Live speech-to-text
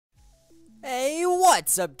Hey,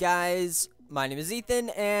 what's up, guys? My name is Ethan,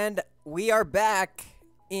 and we are back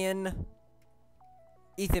in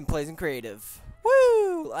Ethan Plays in Creative.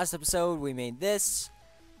 Woo! Last episode, we made this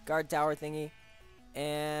guard tower thingy,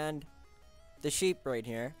 and the sheep right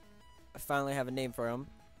here. I finally have a name for him.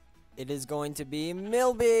 It is going to be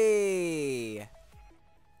Milby!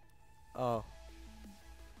 Oh.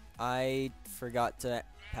 I forgot to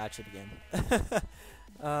patch it again.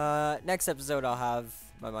 Next episode, I'll have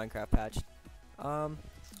my Minecraft patched.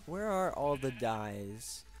 Where are all the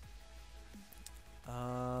dyes?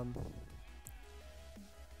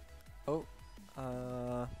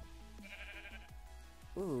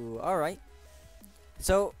 Ooh, alright.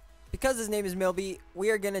 So, because his name is Milby, we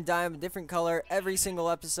are gonna dye him a different color every single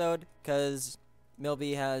episode, because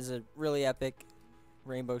Milby has a really epic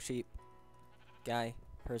rainbow sheep guy,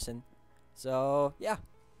 person. So, yeah.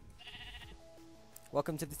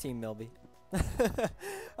 Welcome to the team, Milby.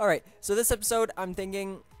 Alright, so this episode, I'm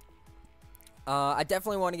thinking, I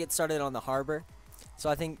definitely want to get started on the harbor. So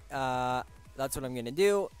I think, that's what I'm going to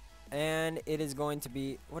do. And it is going to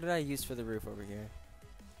be, what did I use for the roof over here?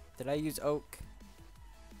 Did I use oak?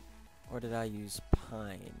 Or did I use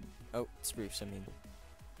pine? Oh, spruce, I mean.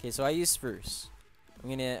 Okay, so I use spruce. I'm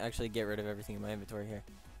going to actually get rid of everything in my inventory here.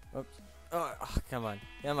 Oops. Oh, come on.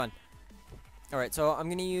 Come on. Alright, so I'm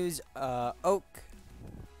going to use, oak.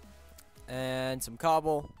 And some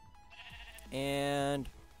cobble, and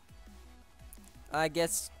I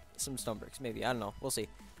guess some stone bricks, maybe. I don't know. We'll see.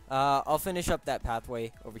 I'll finish up that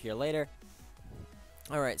pathway over here later.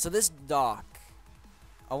 Alright, so this dock,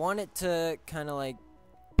 I want it to kind of like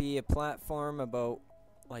be a platform about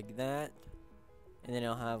like that, and then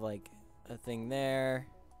I'll have like a thing there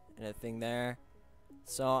and a thing there.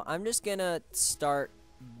 So I'm just gonna start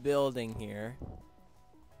building here.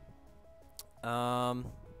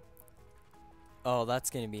 Oh, that's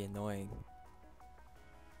gonna be annoying.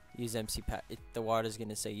 Use MC Pat. The water's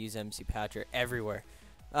gonna say use MC Patcher everywhere.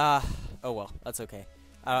 Oh well, that's okay.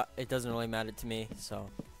 It doesn't really matter to me. So,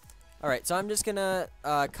 all right. So I'm just gonna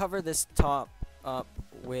cover this top up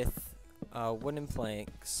with wooden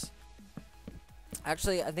planks.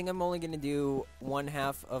 Actually, I think I'm only gonna do one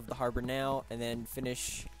half of the harbor now, and then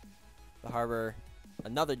finish the harbor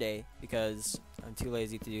another day because I'm too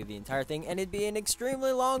lazy to do the entire thing, and it'd be an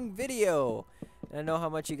extremely long video. And I know how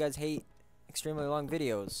much you guys hate extremely long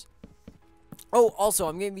videos. Oh, also,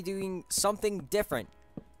 I'm going to be doing something different.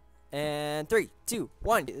 And 3, 2,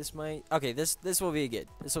 1. This will be good.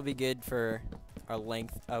 This will be good for our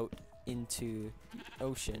length out into the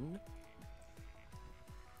ocean.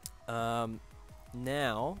 Now,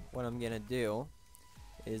 what I'm going to do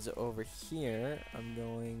is over here, I'm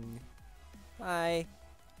going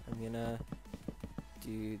to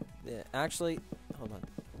do that. Actually, hold on.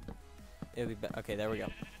 It'll be okay, there we go.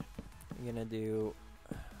 I'm gonna do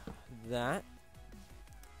that.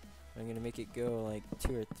 I'm gonna make it go like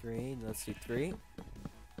 2 or 3. Let's do 3.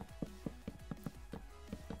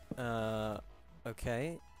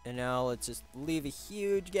 Okay. And now let's just leave a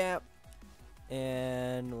huge gap.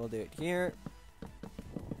 And we'll do it here.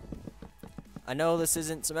 I know this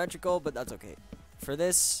isn't symmetrical, but that's okay. For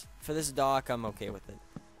this dock, I'm okay with it.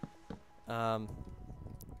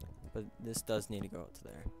 But this does need to go out to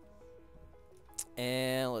there.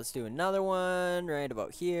 And let's do another one right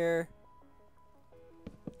about here.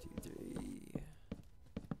 2, 3.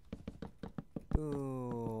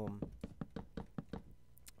 Boom.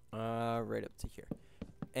 Right up to here.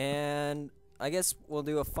 And I guess we'll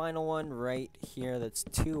do a final one right here that's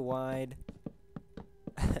too wide.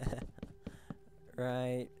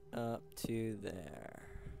 Right up to there.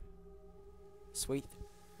 Sweet.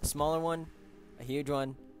 A smaller one, a huge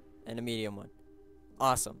one, and a medium one.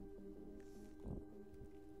 Awesome.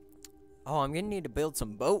 Oh, I'm gonna need to build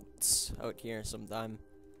some boats out here sometime.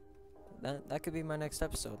 That could be my next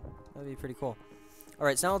episode. That'd be pretty cool.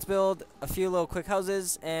 Alright, so now let's build a few little quick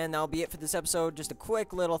houses, and that'll be it for this episode. Just a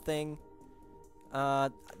quick little thing.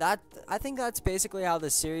 I think that's basically how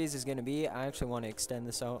this series is gonna be. I actually want to extend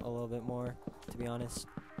this out a little bit more, to be honest.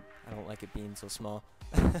 I don't like it being so small.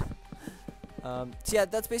 So yeah,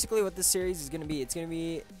 that's basically what this series is gonna be. It's gonna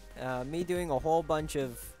be me doing a whole bunch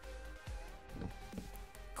of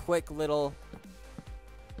quick little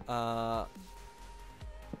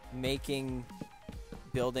making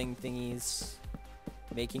building thingies,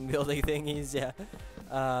 yeah.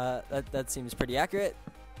 That seems pretty accurate.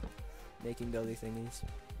 Making building thingies.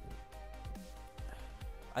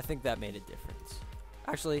 I think that made a difference.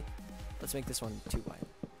 Actually, let's make this one too wide.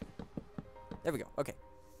 There we go. Okay.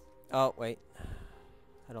 Oh wait,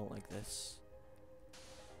 I don't like this.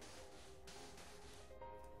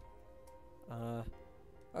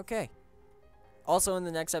 Okay. Also, in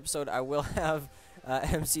the next episode, I will have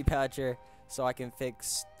MC Patcher, so I can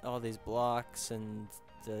fix all these blocks and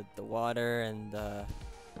the water and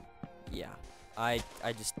yeah. I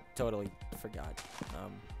just totally forgot.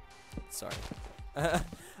 Sorry. I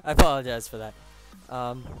apologize for that.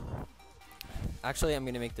 Actually, I'm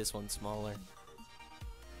gonna make this one smaller.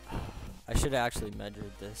 I should have actually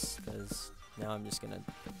measured this, because now I'm just gonna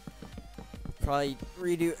probably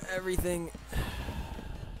redo everything.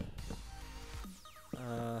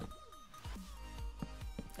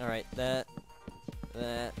 Alright, that,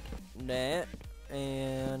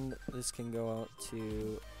 and this can go out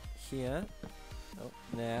to here. Oh,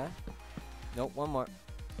 there. Nope, one more.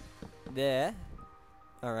 There.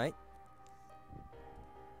 Alright.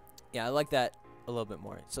 Yeah, I like that a little bit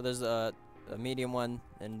more. So there's a medium one,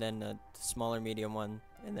 and then a smaller medium one,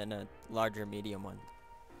 and then a larger medium one.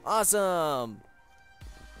 Awesome!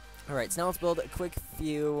 Alright, so now let's build a quick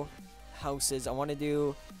few houses. I want to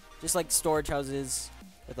do just like storage houses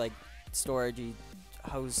with like storagey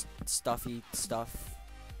house stuffy stuff.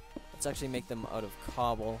 Let's actually make them out of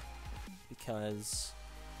cobble, because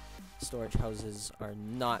storage houses are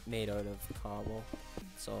not made out of cobble.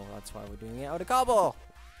 So that's why we're doing it out of cobble.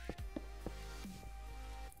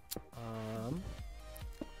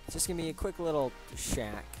 It's just gonna be a quick little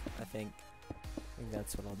shack, I think. I think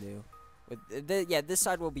that's what I'll do. With yeah, this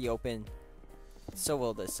side will be open. So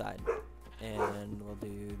will this side. And we'll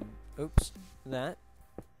do, oops, that.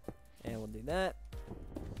 And we'll do that.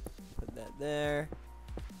 Put that there.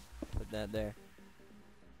 Put that there.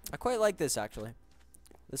 I quite like this, actually.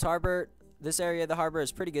 This harbor, this area of the harbor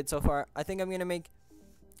is pretty good so far. I think I'm gonna make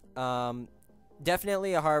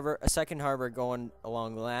definitely a second harbor going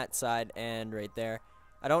along that side and right there.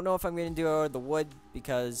 I don't know if I'm gonna do it out of the wood,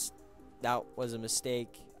 because that was a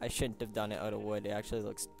mistake. I shouldn't have done it out of wood. It actually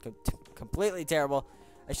looks completely terrible.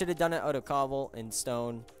 I should have done it out of cobble and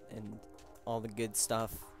stone and all the good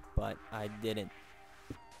stuff, but I didn't.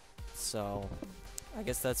 So I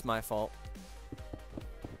guess that's my fault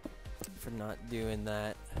for not doing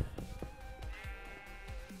that.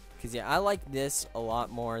 Cause yeah, I like this a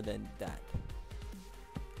lot more than that.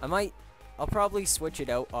 I'll probably switch it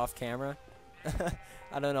out off camera.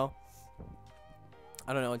 I don't know.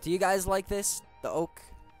 Do you guys like this? The oak?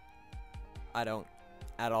 I don't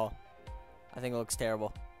at all. I think it looks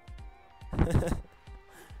terrible.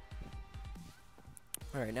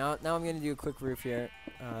 Alright, now I'm gonna do a quick roof here.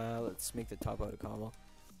 Let's make the top out of cobble.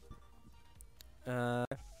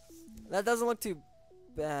 That doesn't look too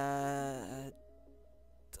bad.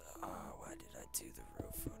 Oh, why did I do the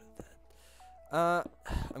roof out of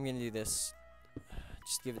that? I'm gonna do this.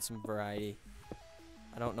 Just give it some variety.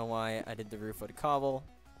 I don't know why I did the roof out of cobble.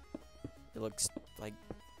 It looks like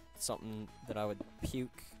something that I would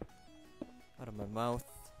puke out of my mouth.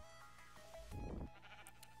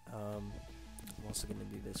 I'm also gonna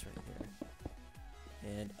do this right here.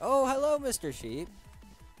 And oh, hello, Mr. Sheep.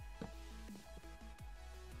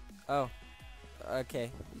 Oh,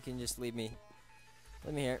 okay. You can just leave me.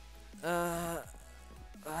 Let me here. I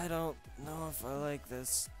don't know if I like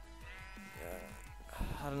this.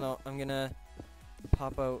 I don't know. I'm gonna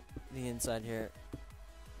pop out the inside here,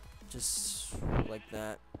 just like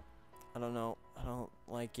that. I don't know. I don't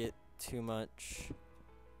like it too much.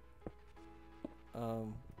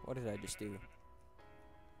 What did I just do?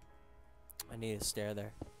 I need a stair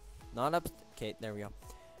there. Not up. Okay, there we go.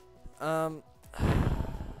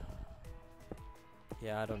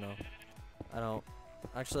 Yeah, I don't know.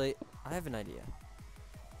 Actually, I have an idea.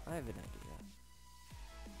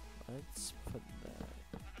 Let's put that.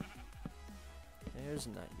 There's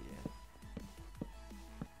an idea.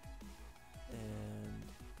 And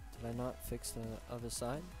did I not fix the other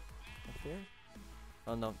side up here?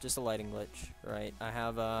 Oh no, just a lighting glitch. Right, I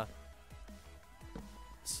have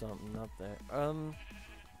something up there.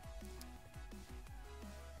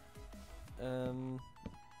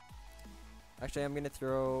 Actually, I'm gonna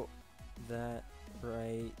throw that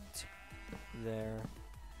right there.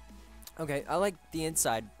 Okay, I like the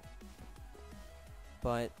inside,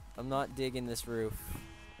 but I'm not digging this roof.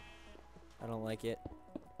 I don't like it.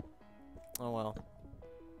 Oh well.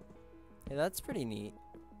 Hey, that's pretty neat.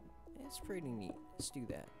 It's pretty neat. Let's do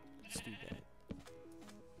that.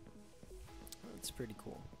 That's pretty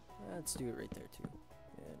cool. Let's do it right there too.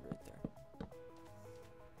 And right there.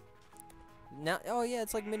 Now, oh yeah,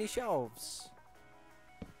 it's like mini shelves.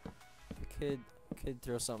 Could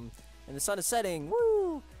throw something. And the sun is setting.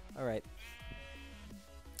 Woo! All right.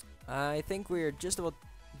 I think we're just about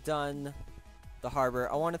done the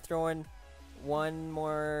harbor. I want to throw in one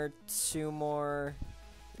and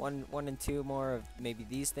two more of maybe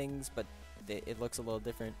these things, but it looks a little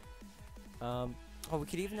different. Oh, we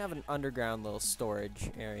could even have an underground little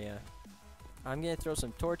storage area. I'm gonna throw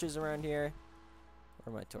some torches around here.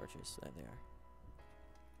 Where are my torches? There they are.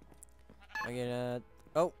 I'm gonna...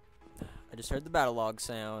 Oh! I just heard the battle log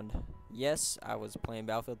sound. Yes, I was playing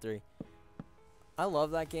Battlefield 3. I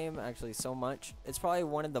love that game, actually, so much. It's probably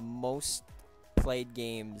one of the most played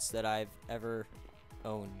games that I've ever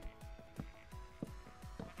owned.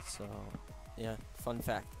 So, yeah, fun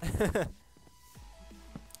fact.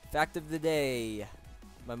 Fact of the day.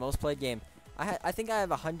 My most played game. I think I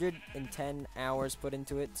have 110 hours put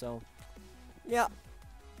into it, so yeah.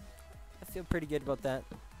 I feel pretty good about that.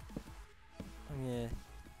 I'm gonna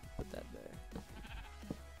put that there.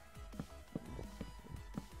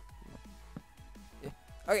 Yeah.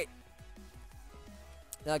 Okay.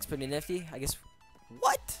 That looks pretty nifty, I guess.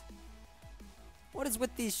 What? What is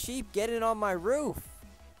with these sheep getting on my roof?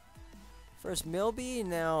 First Milby,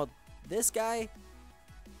 now this guy.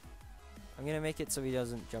 I'm gonna make it so he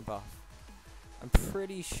doesn't jump off. I'm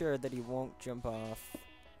pretty sure that he won't jump off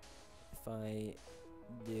if I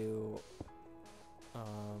do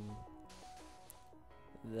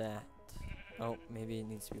that. Oh, maybe it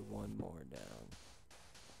needs to be one more down.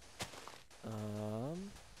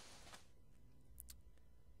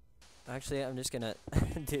 Actually, I'm just gonna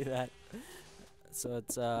do that so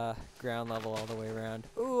it's ground level all the way around.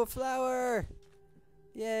 Ooh, a flower!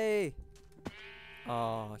 Yay!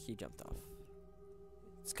 Oh, he jumped off.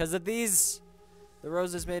 It's because of these. The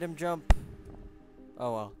roses made him jump.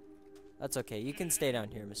 Oh well. That's okay. You can stay down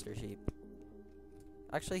here, Mr. Sheep.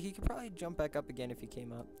 Actually, he could probably jump back up again if he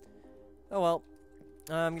came up. Oh well.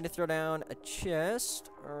 I'm going to throw down a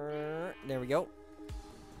chest. There we go.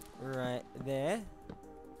 Right there.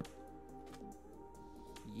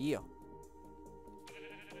 Yeah.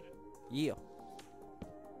 Yeah.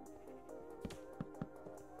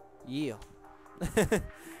 Yeah.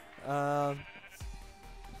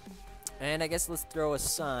 And I guess let's throw a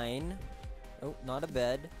sign. Oh, not a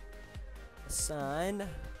bed. A sign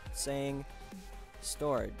saying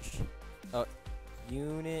storage. Oh,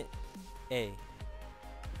 Unit A.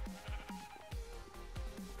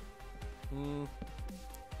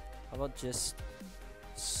 How about just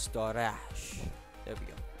storage? There we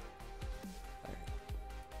go. Alright.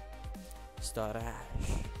 Storage.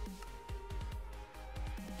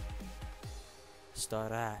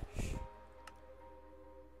 Storage.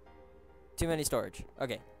 Too many storage.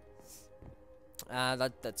 Okay.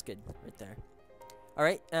 That's good right there.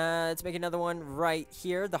 Alright, let's make another one right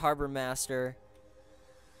here, the Harbor Master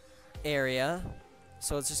area.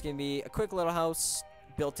 So it's just gonna be a quick little house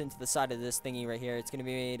built into the side of this thingy right here. It's gonna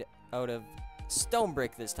be made out of stone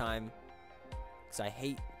brick this time, because I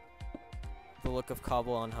hate the look of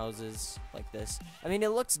cobble on houses like this. I mean, it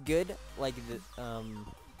looks good, like the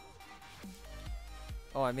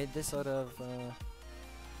oh, I made this out of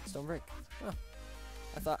stone brick. Huh.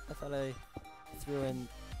 I thought I threw in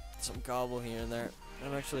some cobble here and there.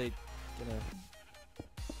 I'm actually gonna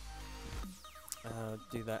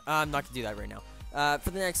do that. I'm not gonna do that right now. For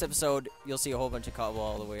the next episode, you'll see a whole bunch of cobble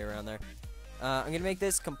all the way around there. I'm gonna make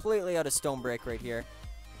this completely out of stone brick right here,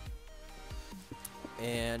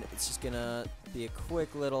 and it's just gonna be a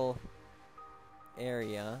quick little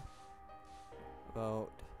area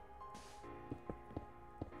about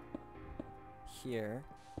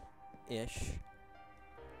here-ish.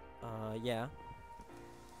 Yeah.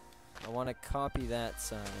 I want to copy that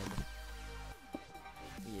side.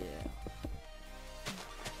 Yeah.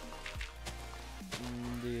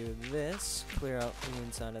 Do this. Clear out the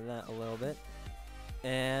inside of that a little bit.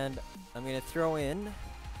 And I'm going to throw in...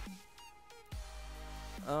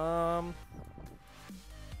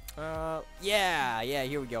 yeah,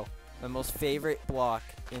 here we go. My most favorite block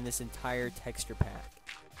in this entire texture pack.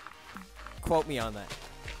 Quote me on that.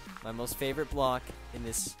 My most favorite block in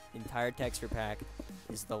this entire texture pack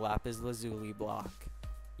is the lapis lazuli block.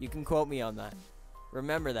 You can quote me on that.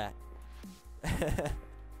 Remember that.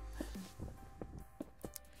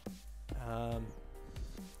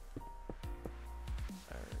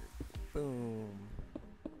 Boom.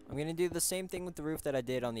 I'm gonna do the same thing with the roof that I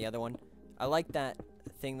did on the other one. I like that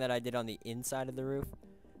thing that I did on the inside of the roof.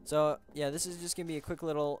 So yeah, this is just gonna be a quick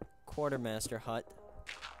little quartermaster hut.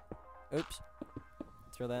 Oops.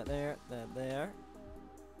 Throw that there, that there.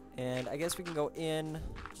 And I guess we can go in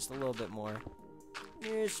just a little bit more.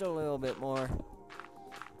 Just a little bit more.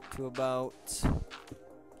 To about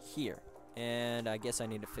here. And I guess I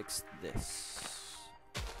need to fix this.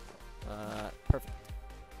 Perfect.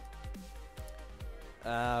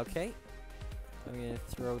 Okay. I'm gonna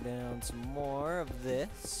throw down some more of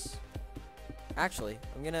this. Actually,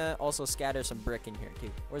 I'm gonna also scatter some brick in here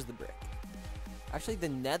too. Where's the brick? Actually, the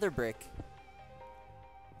nether brick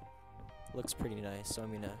looks pretty nice, so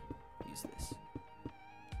I'm gonna use this.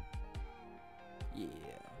 Yeah.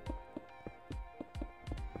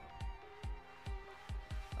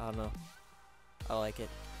 I don't know. I like it,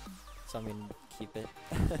 so I'm gonna keep it.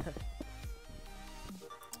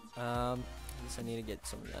 I guess I need to get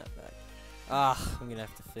some of that back. Ah, I'm gonna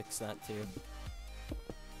have to fix that too.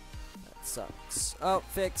 That sucks. Oh,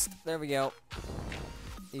 fixed. There we go.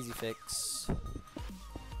 Easy fix.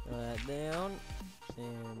 Throw that down,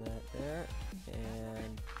 and that there,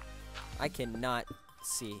 and I cannot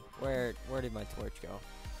see. Where did my torch go?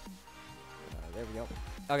 There we go.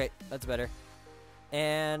 Okay, that's better.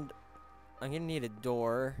 And I'm gonna need a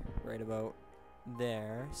door right about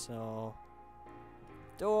there. So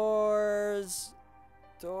doors.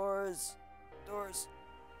 Oh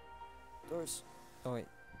wait.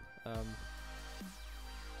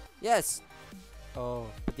 Yes. Oh,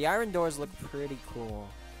 but the iron doors look pretty cool.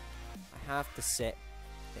 I have to say,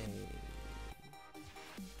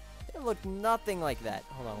 they look nothing like that.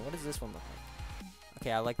 Hold on, what does this one look like?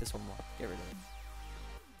 Okay, I like this one more. Get rid of it.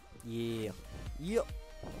 Yeah. Yep.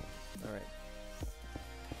 Alright.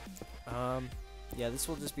 Yeah, this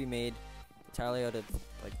will just be made entirely out of,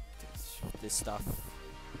 like, this stuff.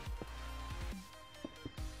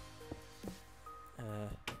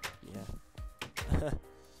 Yeah.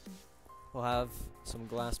 We'll have some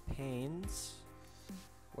glass panes.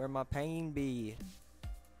 Where my pane be?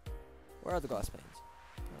 Where are the glass panes?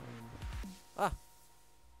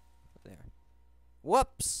 There.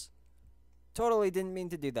 Whoops! Totally didn't mean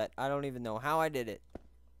to do that. I don't even know how I did it.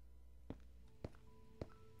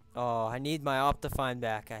 Oh, I need my Optifine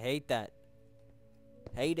back. I hate that.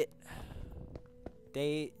 Hate it.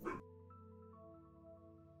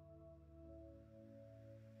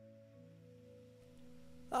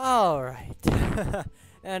 Alright.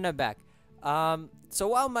 And I'm back. So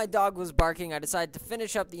while my dog was barking, I decided to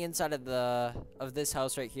finish up the inside of this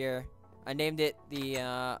house right here. I named it the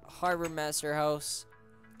Harbor Master house,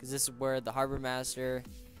 because this is where the Harbor Master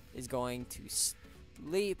is going to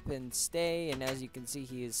sleep and stay, and as you can see,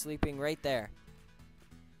 he is sleeping right there.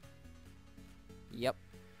 Yep.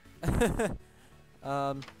 So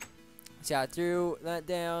yeah, I threw that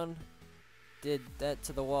down, did that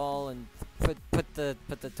to the wall, and put the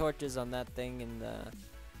torches on that thing, and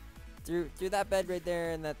threw that bed right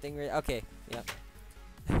there, and that thing right. Okay, yep.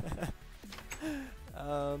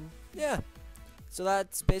 Yeah. So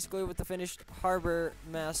that's basically what the finished Harbor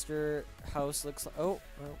Master house looks like. Oh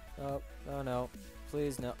no,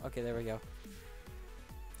 please no. Okay, there we go.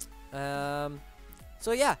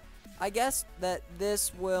 So yeah, I guess that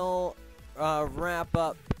this will wrap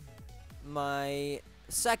up my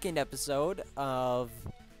second episode of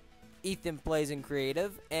Ethan Plays in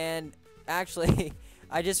Creative, and actually,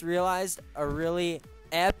 I just realized a really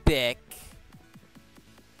epic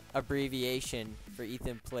abbreviation for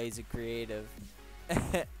Ethan Plays in Creative.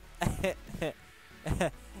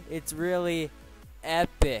 It's really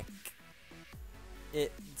epic.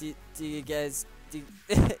 Do you guys do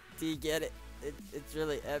you get it? It's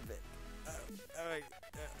really epic. Oh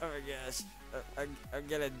my gosh, I'm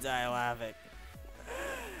gonna die laughing.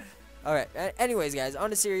 Alright, anyways guys,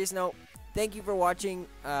 on a serious note, thank you for watching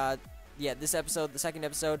this episode, the second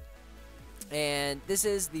episode, and this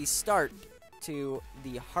is the start to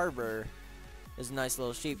the harbor. There's a nice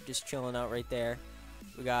little sheep just chilling out right there.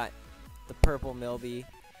 We got the purple milby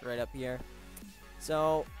right up here.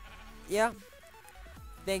 So yeah,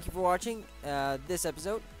 thank you for watching this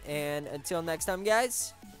episode, and until next time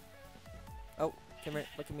guys, oh, come here,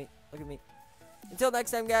 look at me, until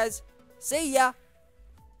next time guys, see ya.